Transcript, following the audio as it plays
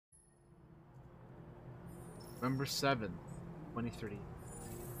November 7th, 2030.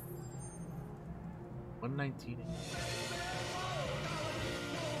 119.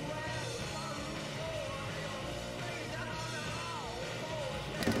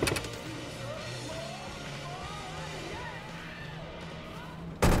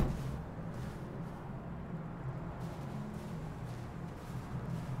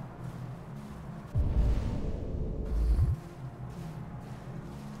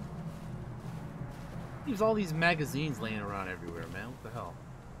 There's all these magazines laying around everywhere, man. What the hell?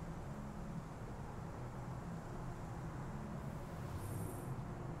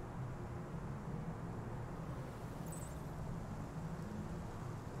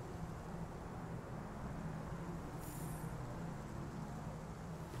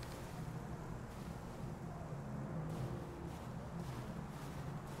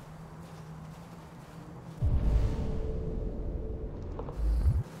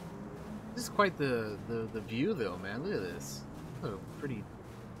 This is quite the view, though, man. Look at this. Oh, pretty,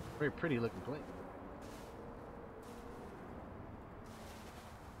 very pretty looking place.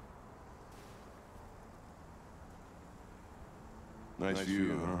 Nice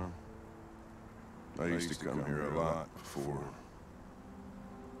view, huh? I used to come here a lot before.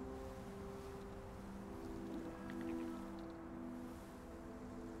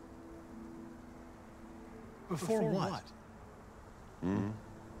 Before what? Hmm?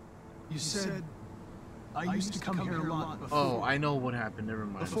 You said I used to come here a lot before. Oh, I know what happened. Never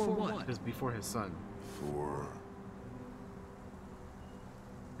mind. Before what? Because before his son. For...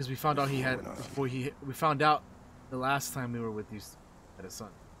 Because we found out he had we found out the last time we were with you had a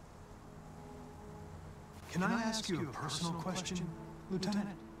son. Can I ask you a personal question, Lieutenant?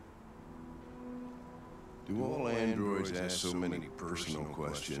 Do all androids ask so many personal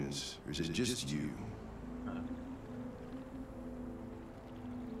questions, or is it just you?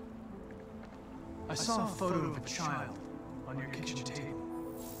 I saw a photo of a child on your kitchen table.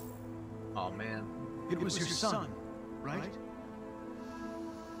 Oh man. It was your son, right?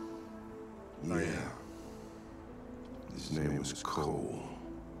 Yeah. His name was Cole.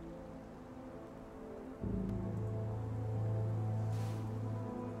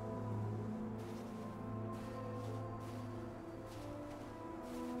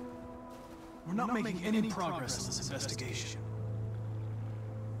 We're not making any progress in this investigation.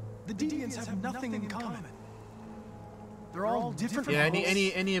 The deviants have nothing in common. They're all different. Yeah,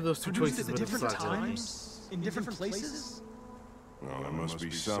 any of those two produced choices at would have different sucked. times, in different places. Well, there must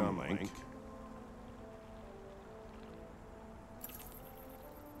be some link.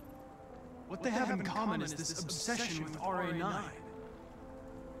 What they have in common is this obsession with RA9.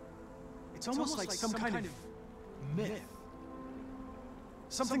 It's almost like some kind of myth.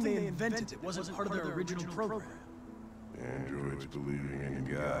 Something they invented that wasn't part of their original program. Androids believing in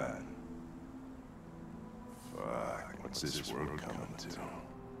God. Fuck, what's this world coming to?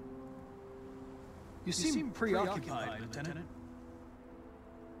 You seem preoccupied, Lieutenant.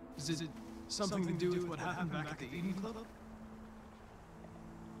 Is it something to do with what happened back at the Eden Club?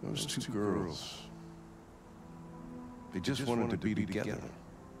 Those two girls. They just wanted to be together.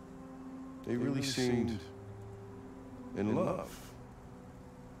 They really seemed in love.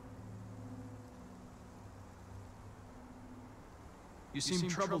 You seem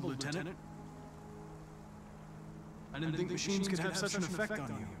troubled, Lieutenant. I didn't think machines could have such an effect on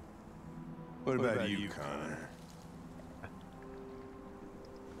you. What about you, Connor?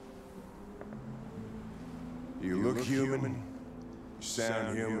 You look human, you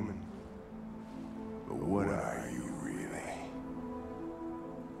sound human, but what are you really?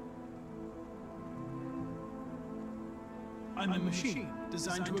 I'm a machine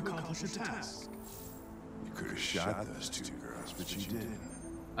designed to accomplish a task. You could have shot those two girls, but you didn't.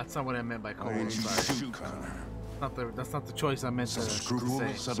 That's not what I meant by Why Cole. didn't you Sorry. shoot, Connor? That's not the choice I meant to Some scruple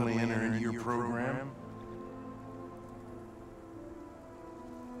say. suddenly enter into your program?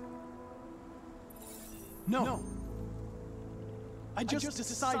 No. I just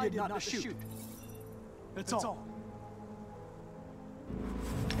decided not to shoot. That's all.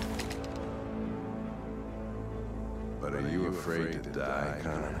 But are you afraid to die,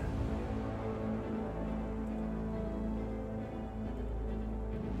 Connor?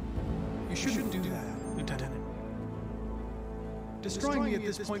 You shouldn't do that, Lieutenant. Destroying me at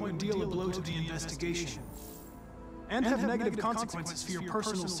this point would deal a blow to the investigation. And have negative consequences for your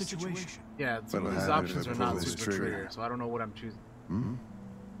personal situation. Yeah, some of What'll these happen options if I are not pull this super trigger? clear, so I don't know what I'm choosing. Hmm?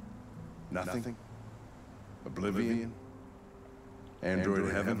 Nothing? Oblivion?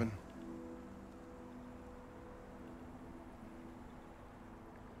 Android heaven?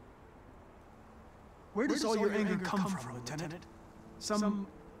 Where does all your anger come from, Lieutenant? Some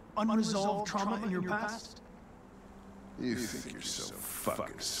unresolved trauma in your past? You think you're so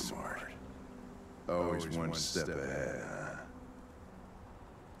fucking smart. Always one step ahead, huh?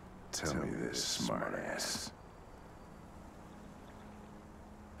 Tell me this, smartass.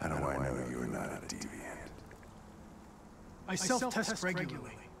 How do I know you're not a deviant? I self-test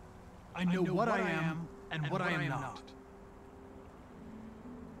regularly. I know what I am and what I am not.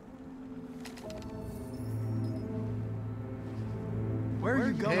 Where are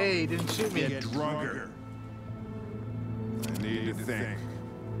you going? Hey, didn't shoot me. Get drunker. I need to think.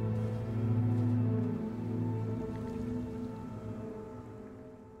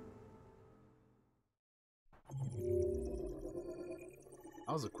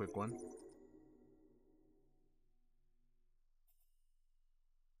 That was a quick one.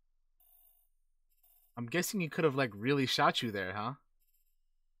 I'm guessing he could have like really shot you there, huh?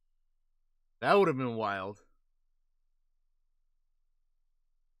 That would have been wild.